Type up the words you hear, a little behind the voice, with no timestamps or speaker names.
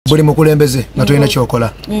buli mukulembeze nga tolina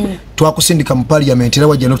kyokola twakusindika mu parliament era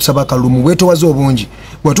wajja n'otusaba akalulu bwetowaze obungi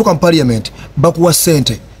bwatuuka mu parliament bakuwa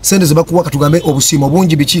sente ze bakuwa katugambe obusiimo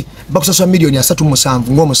bungi biki bakusasula milioni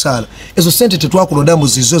 3.7 ng'omusaala ezo sente tetwakulonda mu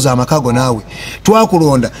zizo za makago naawe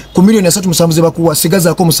twakulonda ku milioni 3.7 ze bakuwa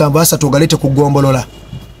sigazaako 7 ogalete kugombolola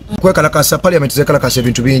kwekalakasa parliament zekalakasa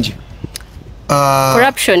ebintu bingi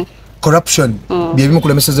corruption byebimu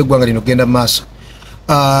kulemeseza eggwanga lino kugenda mu maaso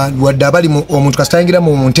wadde abali omuntu kasitayingira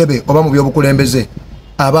mu ntebe oba mu byobukulembeze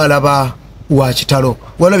aba alaba wa kitalo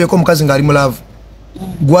walabyeko omukazi ng'ali mu laavu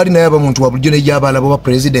gwali naye aba muntu wa bulijjo nejja alaba oba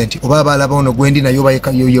president oba aba alaba ono gwendi naye oba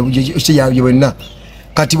yonna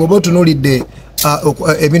kati bw'oba otunuulidde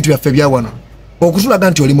ebintu byaffe ebya wano okutulaga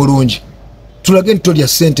nti oli mulungi tulage nti tolya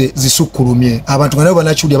ssente zisukkulumye abantu nga nabo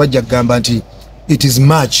banakiwulya bajja kugamba nti it is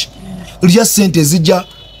much lya ssente zijja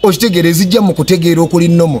okitegeera ezijja mu kutegeera okuli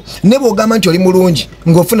nnomo ne bw'ogamba nti oli mulungi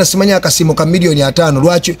ng'ofuna simanya akasiimo ka milioni 5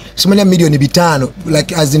 lwaki simanya milioni 5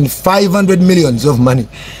 like as in 500 millions of money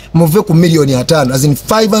muve ku milioni 5 as in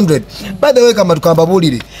 500 by the way kamba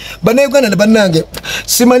tukambabuulire bannayuganda ne bannange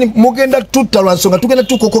simanyi mugenda tutta lwa nsonga tugenda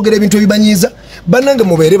tukokogera ebintu ebibanyiiza bannange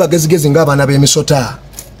mubeere bagezigezi ng'abaana b'emisota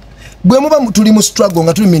bwe muba tuli mu struggle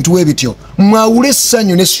nga tuli mu bintu webityo mwawule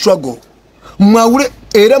essanyu ne struggle mwawule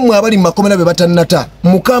era mwabali mu makomera be batannata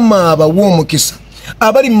mukama abawa omukisa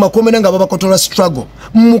abali mu makomera nga babakotola struggle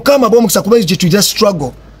mukama abawa omukisa kuba ekyo tuyita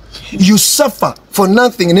struggle you suffer for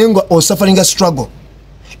nothing naye nga osuffering a struggle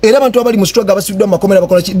era abantu abali mu struggle abasibiddwa mu makomera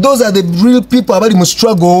bakola ki those are the real people abali mu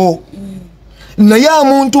struggle naye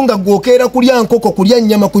omuntu nga gwokeera kulya nkoko kulya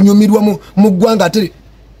nnyama kunyumirwa mu ggwanga ate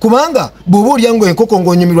kubanga bw'oba olyango enkoko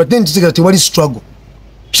ng'onyumirwa then tewali struggle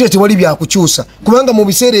kire tewali byakukyusa kubanga mu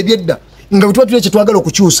biseera ebyedda nga bwe tuba tulina kye twagala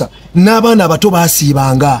okukyusa n'abaana abato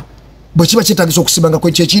baasiibanga bwe kiba kyetagisa okusiibanga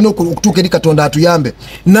kyekirina okutuuka eri Katonda atuyambe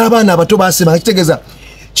n'abaana abato baasiibanga kitegeeza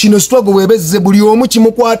kino struggle bwebezze buli omu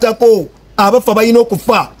kimukwatako abafa balina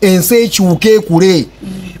okufa ensi ekyuka ekule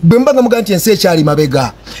bwe mbaga muga nti ensi ekyali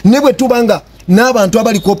mabega ne bwe tubanga n'abantu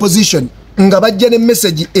abali ku opposition nga bajja ne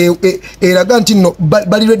message eraga nti nno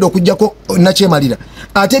bali ready okujjako nakyemalira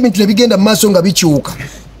ate ebintu ne bigenda mu maaso nga bikyuka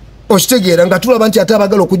okitegeera nga tulaba nti ate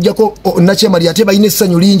abagala okujjako nakyemalira ate balina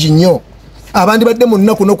essanyu lingi nnyo abandi badde mu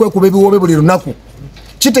nnaku n'okwekuba ebiwoobe buli lunaku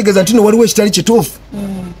kitegeeza nti nno waliwo ekitali kituufu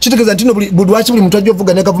kitegeeza nti nno lwaki buli muntu ajja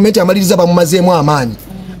ovuga ne gavumenti amaliriza bamumazeemu amaanyi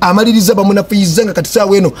amaliriza bamunafuyiza nga kati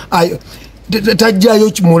saawa eno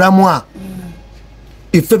tajjayo mulamwa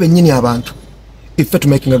iffe bennyini abantu iffe to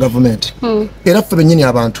making a government era ffe bennyini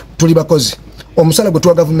abantu tuli bakozi omusala gwe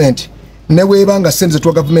tuwa gavumenti ne weebanga ssente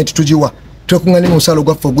zetuwa gavumenti tugiwa twekuŋŋanya omusala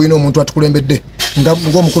gwaffe ogulina omuntu atukulembedde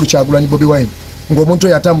ng'omukulu Kyagulanyi BobiWine ng'omuntu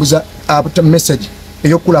oyo atambuza message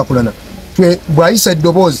ey'okukulaakulana bw'ayisa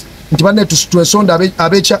eddoboozi nti banne twesonda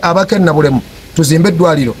abakennabulemu tuzimbe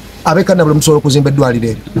eddwaliro abekannabulemu tusobola okuzimba eddwaliro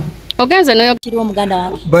eryo ogenze noyo kiriwo muganda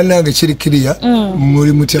wange bannange kiri kiriya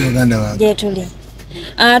muli mutya muganda wange gyetuli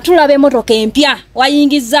tulaba emmotoka empya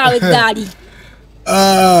wayingizaawo eggaali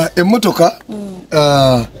emmotoka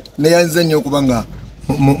neyanze nnyo okuba nga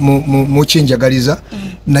mukinjagaliza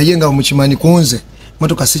naye nga mukimanyi kunze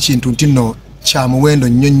motoka si kintu nti nno kya muwendo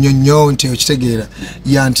nnyo nti okitegeera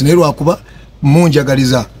yanti naye lwakuba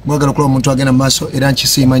munjagaliza mwagala okulaba omuntu agenda mu maaso era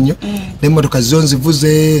nkisiima nnyo n'emmotoka zo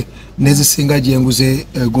nzivuze nezisinga gyenguze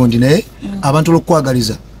gundi naye abantu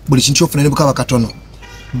olw'okukwagaliza buli kintu kyofuna ne bukaba katono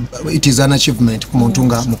it is an achievement ku muntu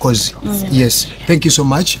nga mukozi yes thank you so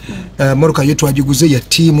much motoka yetu agiguze ya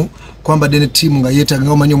timu kwamba dene timu nga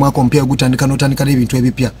yetanga omanyo mwako mpya gutandika notandika ebintu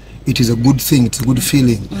ebipya it is a good thing, it's a good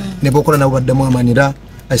feeling ne bokola nabo baddamu amanira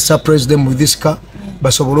I surprise them with this car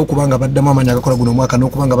basobola okubanga baddamu amanya agakola guno mwaka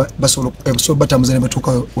n'okubanga basobola batamuze ne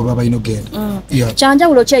batuuka we baba ino genda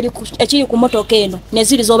kyanjawulo ekiri ku motoka eno ne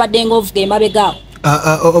ziri z'obadde ng'ovuga emabegaawo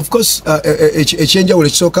of course ekyenjawulo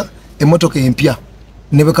ekisooka emmotoka empya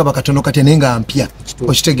ne bwe kaba katono kate naye nga mpya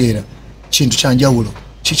okitegeera kintu kyanjawulo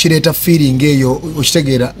kikireeta feeling eyo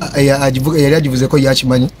okitegeera yali agivuzeeko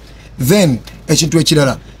yakimanyi then ekintu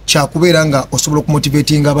ekirala kyakubeera nga osobola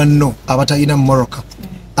okumotivatinga banno abatalina mmoroka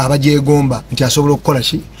abagyegomba nti asobola okukola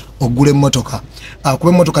ki ogula emmotoka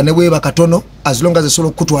kuba emmotoka ne bweba katono as long as esobola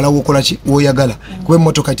okukutwalawo okola ki woyagala kuba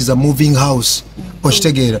emmotoka it is a moving house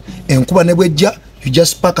okitegeera enkuba ne bwejja you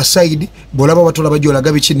just park aside bolaba batolaba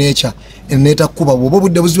gyolaga biki necha neta kuba bwo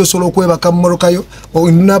budde buzibe solo okwebaka mmorokayo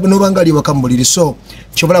nobanga ali bakambuliri so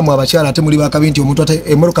kyobola mu abakyala ate muli bakabinti omuntu ate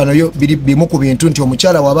emmoroka nayo bimu ku bintu nti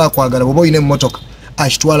omukyala waba akwagala bobo ine mmotoka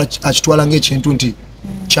akitwala ng'ekintu nti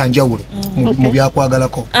kyanjawulo mu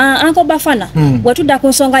byakwagalako Uncle Bafana watudda ku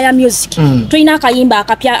nsonga ya music tulina akayimba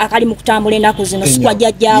akapya akali mu kutambula ennaku zino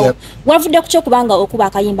sikwajjajjaawo wavudde ku kyo kubanga okuba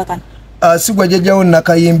akayimba kano sigwa jajjawo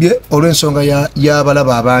nakayimbye olw'ensonga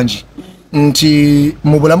y'abalaba abangi nti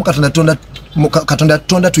mu bulamu Katonda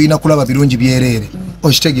tonda tuyina kulaba birungi byereere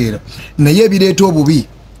okitegeera naye ebireeta obubi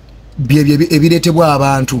ebireetebwa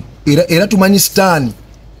abantu era tumanyi sitaani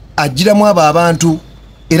agiramu abo abantu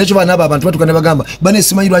era kyo baana abo abantu batuka ne bagamba bane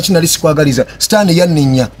simanyi lwaki nali sikwagaliza sitaani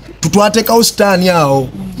yanninya tutwateekawo sitaani awo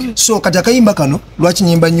so kati akayimba kano lwaki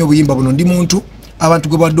nyimba nnyo obuyimba buno ndi muntu abantu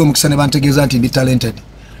gwe badde omukisa ne bantegeeza nti ndi talented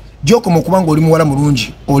gyokoma okuba nga oli muwala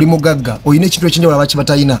mulungi oli mugagga olina ekintu ekinjawulo abaki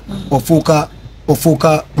batalina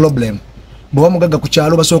ofuuka problem bw'oba mugagga ku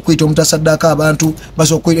kyalo basobola okuyita omutasaddaako abantu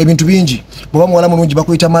basobola okuyita ebintu bingi bw'oba muwala mulungi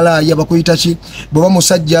bakuyita malaaya bakuyita ki bw'oba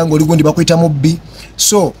musajja ng'oli gundi bakuyita mubbi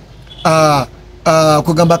so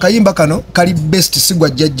kugamba akayimba kano kali best sigwa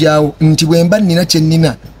jjajjaawo nti bwemba nnina kye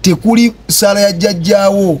nnina tekuli saala ya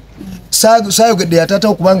jjajjaawo saayogedde yataata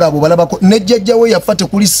okubanga abo balabako ne jjajjaawo yafa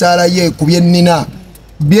tekuli saala ye ku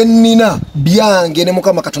byennina byange ne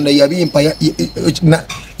Mukama Katonda yabimpa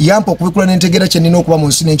yampa okubikula n'entegeera kye nnina okuba mu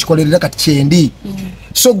nsi n'enkikolerera kati kyendi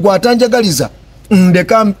so gwatanjagaliza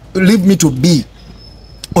ndeka leave me to be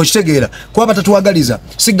okitegeera kuba batatuwagaliza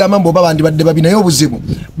sigamba mboba bandi badde babi naye obuzibu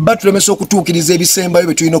batulemesa okutuukiriza ebisembayo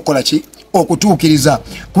bye tulina okukola ki okutuukiriza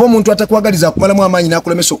kuba omuntu atakwagaliza akumalamu amaanyi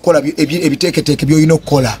n'akulemesa okukola ebiteeketeeke by'olina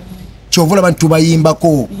okukola kyova olaba nti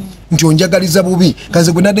tubayimbako nti onjagaliza bubi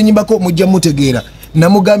kaze gwe nadde nyimbako mujja mutegeera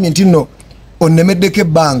namugambye nti nno onnemeddeko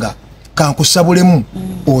ebbanga kankusabulemu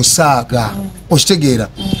osaaga okitegeera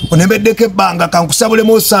onemeddeko ebbanga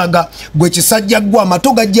kankusabulemu osaaga gwe kisajja gwa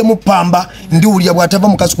amato gajjemu pamba ndiwulira bw'atava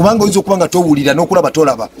mukazi kubanga oyinza okuba nga towulira n'okulaba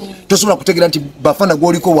tolaba tosobola kutegeera nti Bafana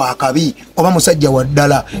gw'oliko wakabi oba musajja wa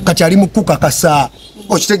ddala kati ali mukukakasa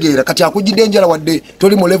okitegeera kati akujjidde enjala wadde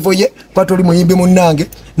toli mu level ye kuba toli muyimbi munnange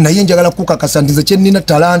naye njagala kukakasa nti nze kye nnina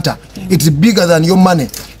talanta it is bigger than your money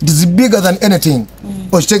it is bigger than anything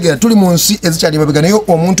okitegeera tuli mu nsi ezikyali mabega naye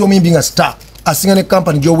omuntu omuyimbi nga star asinga ne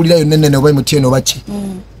kampani gy'owulirayo nennene oba emutyeeno oba ki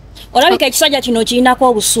olabika ekisajja kino kirinako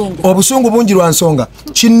obusungu bungi lwa nsonga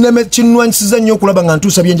kinnwanyisiza nnyo okulaba nga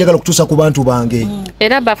ntuusa byenjagala okutuusa ku bantu bange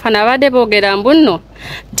era Bafana abadde boogera mbuno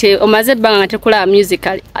ti omaze ebbanga nga tekulaba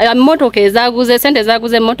musical emmotoka ezaaguze sente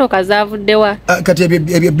ezaaguze emmotoka zaavuddewa kati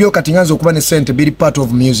ebyo kati nganza okuba ne sente biri part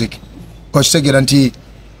of music okitegeera nti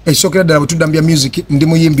ekisookera ddala bwe tuddambya music ndi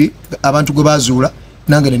muyimbi abantu gwe baazuula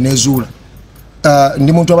nange ne neezuula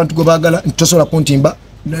ndi muntu abantu gwe baagala tosobola kuntimba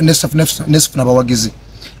nesifuna bawagizi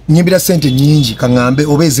nyimbira sente nyingi kaŋŋambe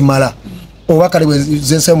oba ezimala oba kale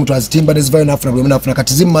zensayo omuntu azitimba nezivayo nafuna buli nafuna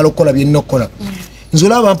kati zimmala okukola byenina okukola nze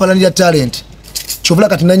olaba bampalanira talent kyovula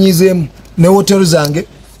kati nanyizeemu ne hoteri zange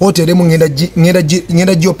hoteri emu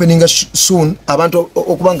ngenda giopeninga soon abantu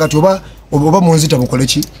okuba nga kati oba munzite mukole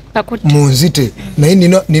ki munzite naye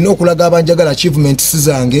nina okulaga abanjagala achievements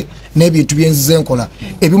zange n'ebintu byenzize nkola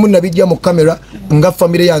ebimu nabijja mu kamera nga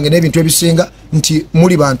famire yange n'ebintu ebisinga nti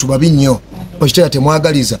muli bantu babi nnyo okitegeera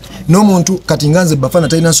temwagaliza n'omuntu kati nganze Bafana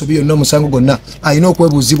talina nsobi yonna omusango gonna alina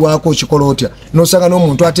okwebuuzibwako okikola otya n'osanga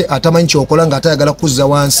n'omuntu ate atamanyi kyokola nga atayagala kuzza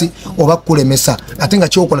wansi oba kulemesa ate nga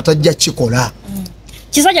kyokola tajja kikola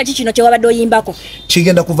kisajja kikino kye wabadde oyimbako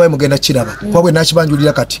kigenda kuvaayo mugenda kiraba kuba bwe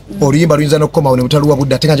nakibanjulira kati oluyimba luyinza n'okukomawo ne mutaluwa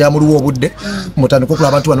budde ate nga gyamuluwa obudde mutandika okulaba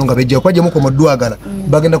abantu bano nga bejjayo kuba gyemuko muddwagala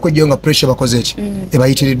bagenda kwejjayo nga pressure bakoze eki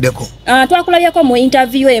ebayitiriddeko twakulabyeko mu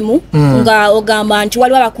interview emu nga ogamba nti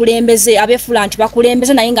waliwo abakulembeze abeefula nti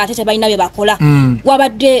bakulembeze naye ng'ate tebalina bye bakola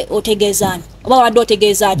wabadde otegeezaani oba wabadde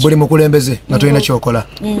otegeeza ki buli mukulembeze nga tolina kyokola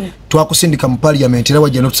twakusindika mu parliament era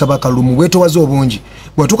wajja n'otusaba akalulu bwetowaze obungi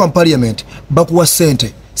bwatuuka mu parliament bakuwa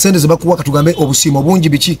sente ze bakuwa katugambe obusiimo obungi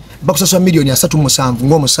biki bakusasula milioni 37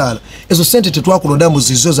 ng'omusaala ezo sente tetwakulonda mu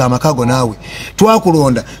zizo z'amakago naawe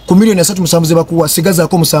twakulonda ku milioni 37 ze bakuwa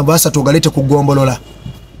sigazaako 7 ogaleete ku ggombolola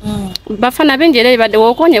Bafana bingi era bibadde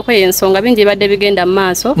wookonyeko ensonga bingi bibadde bigenda mu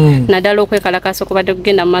maaso naddala okwekalakasa okubadde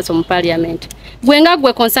kugenda mu maaso mu parliament gwe nga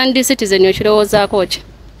gwe concerned citizen okirowoozaako ki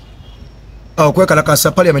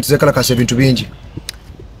okwekalakasa parliament zekalakasa ebintu bingi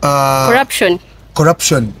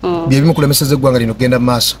corruption byebimu kulemeseza eggwanga lino kugenda mu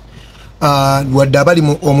maaso wadde abali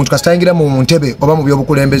omuntu kasitayingira mu ntebe oba mu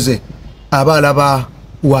byobukulembeze aba alaba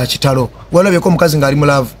wa kitalo walabyeko omukazi ng'ali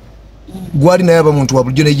mulavu gwali naye aba muntu wa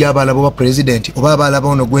bulijjo nejjaba alaba oba president oba aba alaba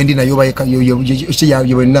ono gwendi naye oba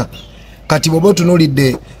ekiyabye bwenna kati bw'oba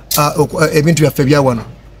otunuulidde ebintu byaffe bya wano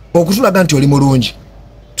okutulaga nti oli mulungi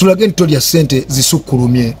tulage nti tolya ssente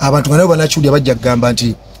zisukkulumye abantu nga nabo banakiwulya bajja kugamba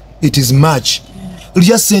nti it is much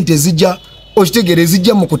lya ssente zijja okitegeera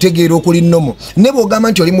ezijja mu kutegeera okuli nnomo ne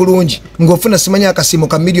bw'ogamba nti oli mulungi ng'ofuna simanya akasiimo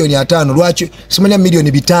ka miliyoni 5 lwaki simanya miliyoni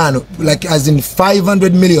 5 like as in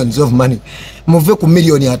 500 millions of money muve ku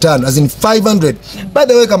miliyoni 5 as in 500 by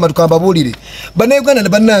the way kama tukambabuulire bannayuganda ne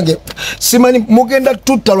bannange simanyi mugenda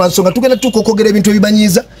tutta lwa nsonga tugenda tukokogera ebintu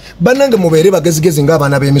ebibanyiiza bannange mubeere bagezigezi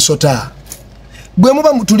ng'abaana b'emisota bwe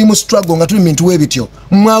muba tuli mu struggle nga tuli mu bintu w'ebityo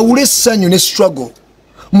mwawule essanyu ne struggle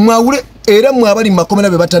mwawule era mwabali mu makomera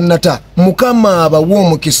be batannata mukama abawa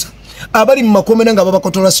omukisa abali mu makomera nga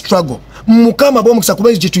babakotola struggle mukama abawa omukisa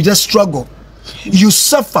kuba ekyo struggle you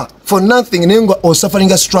suffer for nothing naye nga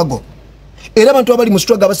osuffering a struggle era abantu abali mu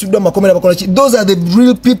struggle abasibiddwa mu makomera bakola ki those are the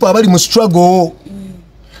real people abali mu struggle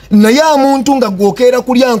naye omuntu nga gwokeera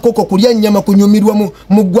kulya nkoko kulya nnyama kunyumirwa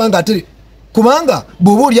mu ggwanga ate kubanga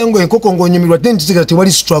bw'oba olyango enkoko ng'onyumirwa then kisigala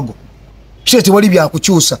tewali struggle kiri tewali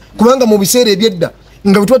byakukyusa kubanga mu biseera ebyedda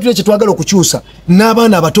nga bwe tuba tulina kye twagala okukyusa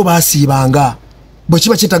n'abaana abato baasiibanga bwe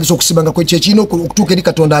kiba kyetagisa okusibanga kwe kyekirina okutuuka eri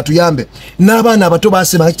Katonda atuyambe n'abaana abato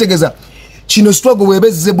baasiibanga kitegeeza kino struggle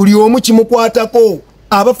bwebezze buli omu kimukwatako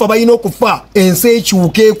abafa balina okufa ensi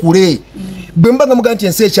ekyuka ekule bwe mbaga muga nti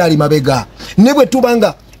ensi ekyali mabega ne bwe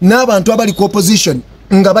tubanga n'abantu abali ku opposition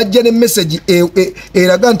nga bajja ne message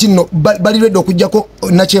eraga nti nno bali ready okujjako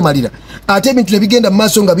nakyemalira ate ebintu ne bigenda mu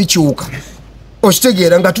maaso nga bikyuka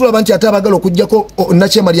okitegeera nga tulaba nti ate abagala okujjako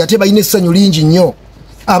nakyemalira ate balina essanyu lingi nnyo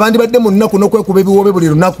abandi badde mu nnaku n'okwekuba ebiwoobe buli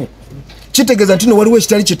lunaku kitegeeza nti no waliwo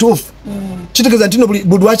ekitali kituufu kitegeeza nti no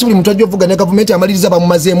lwaki buli muntu ajja ovuga ne gavumenti amaliriza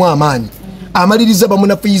bamumazeemu amaanyi amaliriza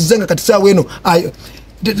bamunafuyiza nga kati saawa eno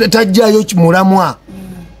tajjayo mulamwa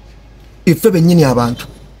iffe bennyini abantu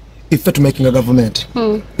iffe to making a government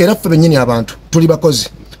era ffe bennyini abantu tuli bakozi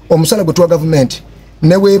omusala gwe tuwa gavumenti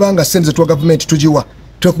ne weebanga sente ze tuwa gavumenti tugiwa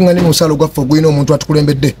twekuŋŋanya omusala gwaffe ogulina omuntu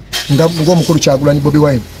atukulembedde ng'omukulu Kyagulanyi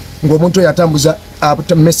BobiWine ng'omuntu oyo atambuza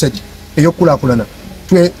message ey'okukulaakulana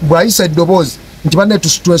bw'ayisa eddoboozi nti banne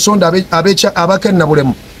twesonda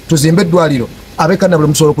abakennabulemu tuzimbe eddwaliro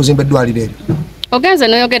abekannabulemu tusobola okuzimba eddwaliro eryo ogenze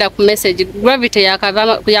noyogera ku message gravity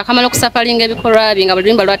yakamala okusafalinga ebikolwa bye nga buli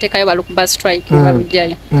limba lwateekayo balukuba strike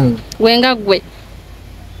balugjayo wenga gwe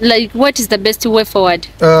like what is the best way forward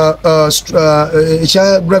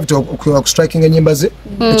ekya gravity okustriking enyimba ze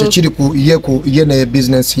ekyo kiri ku ye ne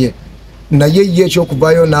business ye naye ye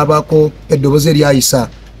ekyokuvayo n'abaako eddoboozi eryayisa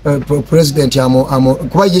president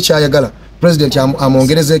kuba ye kyayagala president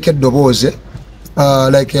amwongerezeeko eddoboozi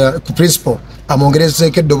like ku principal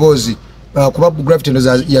amwongerezeeko eddoboozi kuba gravity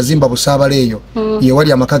yazimba busaabala eyo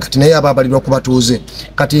yewali amaka kati naye aba abalirwa kubatuuze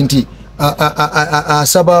kati nti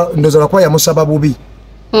asaba ndoza lwakuba yamusaba bubi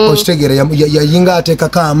okitegeera yayinga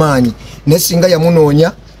ateekako amaanyi naye singa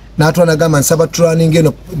yamunoonya n'atwala nagamba nsaba turunning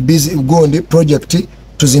eno gundi project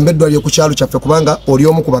tuzimbe eddwaliro ku kyalo kyaffe kubanga oli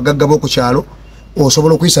omu ku bagagga b'oku kyalo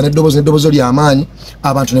osobola okuyisa n'eddoboozi ly'amaanyi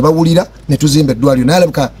abantu ne bawulira ne tuzimba eddwaliro naye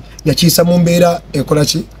alabika yakiyisa mu mbeera ekola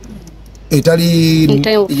ki etali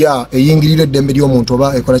eyingirira eddembe ly'omuntu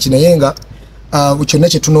oba ekola ki naye nga kyonna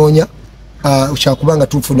kye tunoonya kyakubanga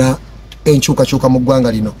tufuna enkyukakyuka mu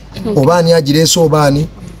ggwanga lino obaani agireese obaani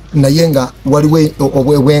naye nga waliwo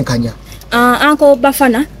obwenkanya Uncle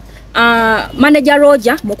Bafana manager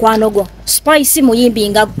Roger mukwano gwo Spice muyimbi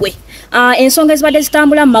nga gwe ensonga ezibadde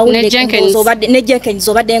zitambula mu mawulire ne Jenkins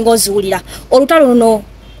obadde ng'oziwulira olutalo luno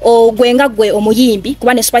ogwenga gwe omuyimbi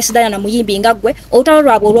kuba ne Spice Diana muyimbi nga gwe olutalo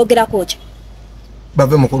lwabwe olwogerako ki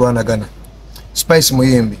bave mu kulwanagana Spice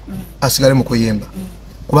muyimbi asigale mu kuyimba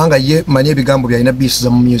kubanga ye manyi ebigambo byalina beats za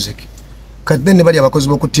mu music kati ne bali abakozi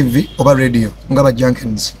b'oku TV oba radio nga ba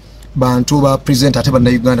Jenkins bantu ba present ate bana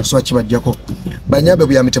Uganda tusoba kibajjako banyambe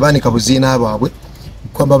buyambi tebanika buziina ababwe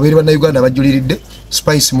kwamba bali bana Uganda bajuliridde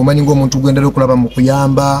Spice mumanyi ng'omuntu gwendera okulaba mu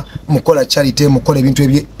kuyamba mukola charity mukola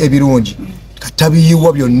ebintu ebirungi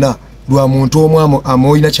katabiyiwa byonna lwa muntu omwamu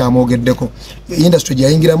amoyina kyamwogeddeko industry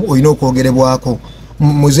gyayingiramu oyina okwogerebwako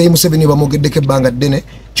muzeeyi Museveni bamwogeddeko ebbanga ddene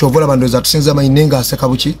kyovola bandoza atusinza amanyi nga aseka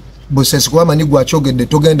buki busesi kuba manyi gwakyogedde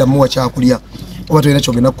togenda muwa kyakulya oba tolina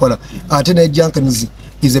kyogenda kukola ate ne Jenkins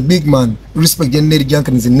is a big man respect General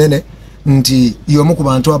Jenkins nene nti yomu ku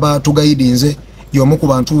bantu abatugayidinze yomu ku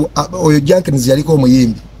bantu oyo Jenkins yaliko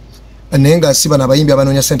omuyimbi naye nga si bano abayimbi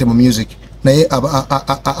abanoonya sente mu music naye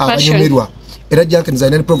abanyumirwa era Jenkins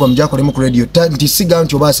alina program gyakolemu ku radio nti siga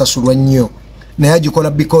nti oba asasulwa nnyo naye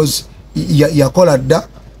agikola because yakola dda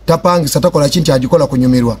tapangisa takola kinti agikola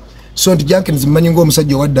kunyumirwa so nti Jenkins mmanyi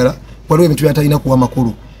ng'omusajja owaddala waliwo ebintu byatalina kuwa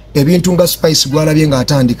makulu ebintu nga Spice gwalabye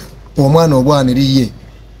ng'atandika omwana obwana eriye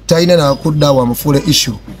talina nakudda wamufuula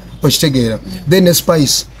issue okitegeera then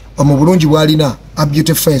Spice mu bulungi bwalina a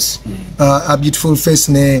beautiful face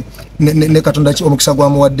ne Katonda omukisa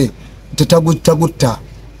gwamuwadde tetagutta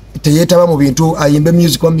teyetaba mu bintu ayimbe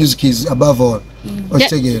music wa music is above all.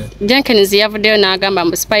 Okitegera. Jenkins yavuddeyo n'agamba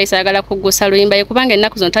mbu Spice ayagala kugusa luyimba ye kubanga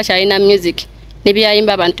ennaku zino takyalina music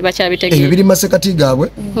nebyayimba abantu bakyabitegeera. Ebyo biri masekati gaabwe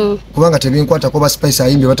kubanga tebinkwata kuba Spice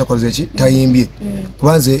ayimbye batakoze eki tayimbye.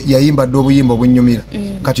 Kubanze yayimba ddo obuyimba obunyumira.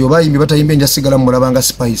 Kati oba ayimbi batayimbe nja sigala mulabanga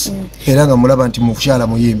Spice. Era nga mulaba nti mukushala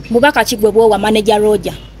muyimbi. Mubaka kigwe bwo wa manager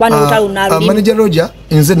Roger. Wano utalu naluli. Manager Roger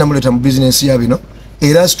nze namuleta mu business ya bino.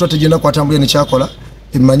 Era strategy na kwatambula ne kyakola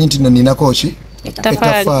emanyi nti nina kochi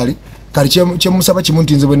etafali. Kali kyemusaba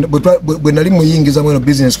kimuntu nze bwe nali muyingiza mweno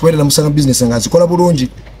business kwera namusanga business nga zikola bulungi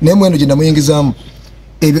naye mweno gye namuyingizamu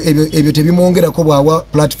ebyo tebimwongerako bwawa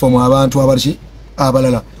platform abantu abaliki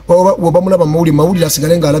abalala oba mulaba mawulire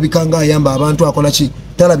asigale nga alabika nga ayamba abantu akola ki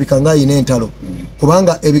talabika nga ayina entalo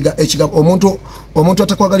kubanga omuntu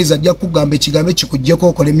atakwagaliza ajja kugamba ekigambo ekikujjeko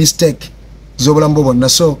okole mistake z'obulamu bwonna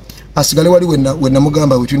so asigale wali wenna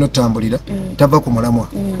mugamba wetulina otambulira tava ku mulamwa.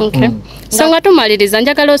 So nga tumaliriza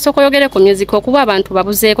njagala osooka oyogere ku music okuba abantu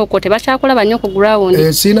babuzeeko ko tebakyakulaba nnyo ku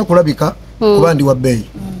ground. Sirina kulabika kuba ndi wa bbeeyi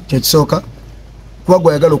kyekisooka kuba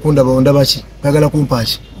gwe ayagala okundaba ondaba ki ayagala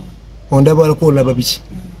kumpaaki ondabalako olaba biki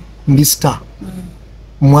ndi star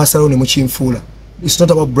mwasalawo ne mukinfuula. It's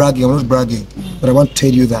not about bragging, I'm not bragging, but I want to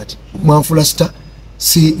tell you that mwanfuula star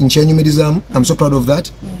si nkyenyumirizaamu. I'm so proud of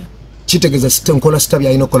that. Kitegeza sita nkola sita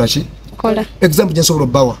byalina okukola ki kola example gye nsobola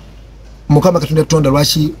obbawa mukama katonda tonda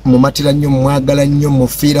lwaki mumatira nnyo mwagala nnyo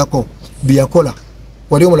mufiirako byakola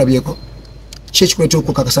wali omulabyeko kyekikuleeta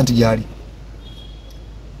okukakasa nti gyali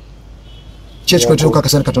kyekikuleeta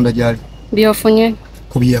okukakasa nti katonda gyali byofunye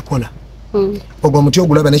ku byakola ogwo omuti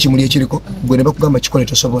ogulaba n'ekimuli ekiriko gwe ne bakugamba kikole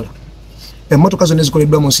tosobola. Emmotoka zonna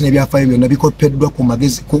ezikoleddwa mu nsi n'ebyafaayo byonna bikopeddwa ku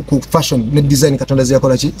magezi ku fashion ne design katonda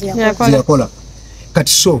zeyakola ki zeyakola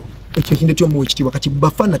kati so ekyo kinde kyo mu ekitiibwa kati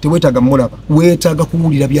Bafana teweetaaga mulaba weetaaga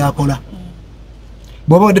kuwulira byakola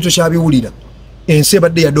bw'oba wadde tokyabiwulira ensi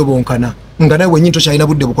ebadde yadobonkana nga nawe wennyini tokyalina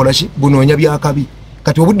budde bukola ki bunoonya byakabi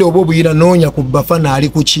kati obudde oba obuyira noonya ku Bafana ali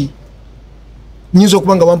ku ki nyinza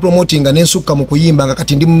okuba nga wampromotinga n'ensukka mu kuyimba nga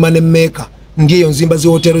kati ndi mu money maker ndi eyo nzimba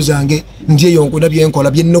z'ehotero zange ndi eyo nkona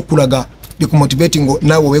byenkola byenna okulaga bikumotivating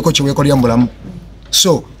naawe weeko kyeweekolera mu bulamu.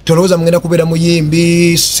 So tolowooza mugenda kubeera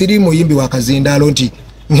muyimbi siri muyimbi wakazindaalo nti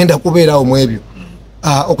ngenda kubeerawo mu ebyo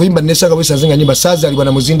okuyimba nesanga bwesaze nga nyimba saazaalibwa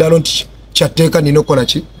na muzindaalo nti kyatteeka nina okukola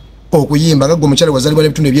ki okuyimba nga gwe omukyala wazaalibwa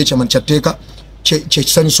n'ebitundu ebyekyama kyatteeka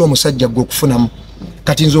kyekisanyusa omusajja gwe okufunamu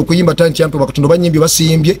kati nze okuyimba tanti yampe bakatonda banyimbye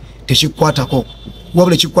basiimbye tekikwatako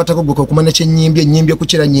wabula kikwatako gwe okumanya kyenyimbye ku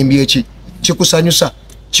kira nyimbye eki kikusanyusa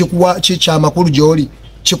kikyamakulu gy'oli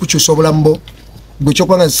kikukyusa obulamu bwo gwe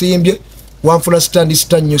kyokuba nga nsiimbye wanfula standi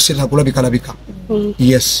nnyo sitakulabika.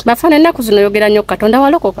 Yes. Bafana ennaku zino yogera nnyo Katonda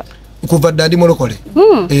walokoka. Kuva dda ndi mulokole.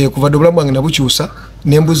 Kuva dda obulamu bwange nabukyusa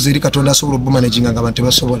n'embuzi eri Katonda asobola obumanaginga nga abantu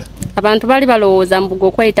tebasobola. Abantu bali balowooza mbuga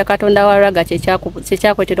okweyita Katonda wa raga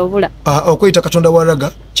kyekyakwetera obula. Okweyita Katonda wa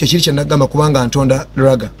raga kyekiri kye nagamba kubanga ntonda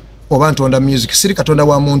raga oba ntonda music. Siri Katonda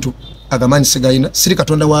wa muntu agamanyi sigayina. Siri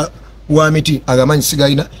Katonda wa miti agamanyi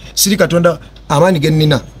sigayina. Siri Katonda amaanyi ge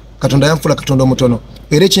nnina. Katonda yanfula Katonda omutono.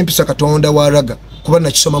 Era ekimpisa Katonda wa raga kuba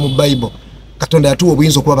nakisoma mu Bible. Katonda yatuwa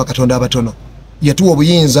obuyinza okuba bakatonda abatono. Yatuwa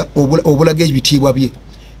obuyinza obulaga ebitiibwa bye.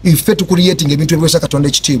 Ife tukuliyetinga ebintu ebiwesa Katonda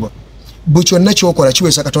ekitiibwa. Bwe kyonna kyokola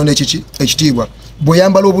kiwesa Katonda ekitiibwa. Bwe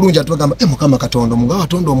yambala obulungi atugamba Mukama Katonda omugawa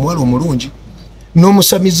Katonda omuwala omulungi.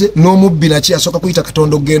 N'omusamize n'omubbi nakye asooka kuyita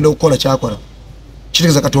Katonda okugenda okukola kyakola.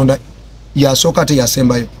 Kitegeeza Katonda yasooka ate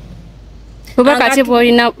yasembayo. Obubaka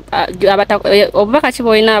ki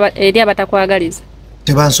bw'olina eri abatakwagaliza?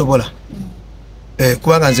 Tebansobola.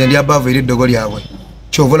 Kubanga nze ndi above eri eddogo lyabwe.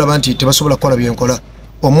 Kyova olaba nti tebasobola kukola byenkola.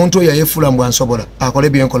 Omuntu oyo yefuula mbu ansobola akole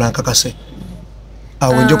byenkola nkakase.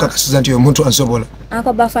 Awo njo kakasiza nti omuntu ansobola.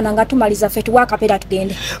 Anko Bafana nga tumaliza ffe tuwakapera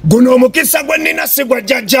tugende. Guno omukisa gwe nnina si gwa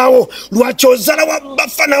jjajjaawo lwaki ozala wa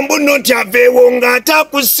Bafana mbuno nti aveewo ng'ate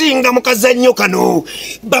akusinga mu kazannyo kano.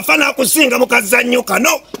 Bafana akusinga mu kazannyo kano.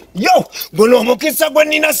 Yo, guno omukisa gwe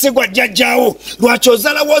nnina si gwa jjajjaawo lwaki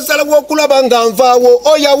ozala w'okulaba nga nvaawo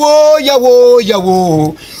oyawo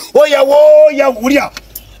ulya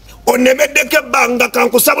onebeddeko ebbanga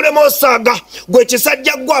kankusabulemu osaaga gwe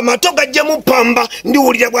kisajja gwe amato gajjemu pamba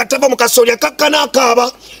ndiwulira bw'atava mu kasolya kakkana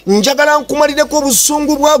akaaba njagala nkumalireko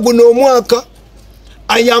obusungu bwa guno omwaka.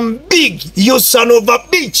 I am big, you son of a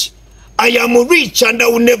bitch. I am rich and I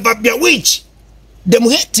will never be a witch. Them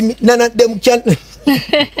hate me, them can't.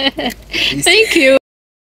 Thank you.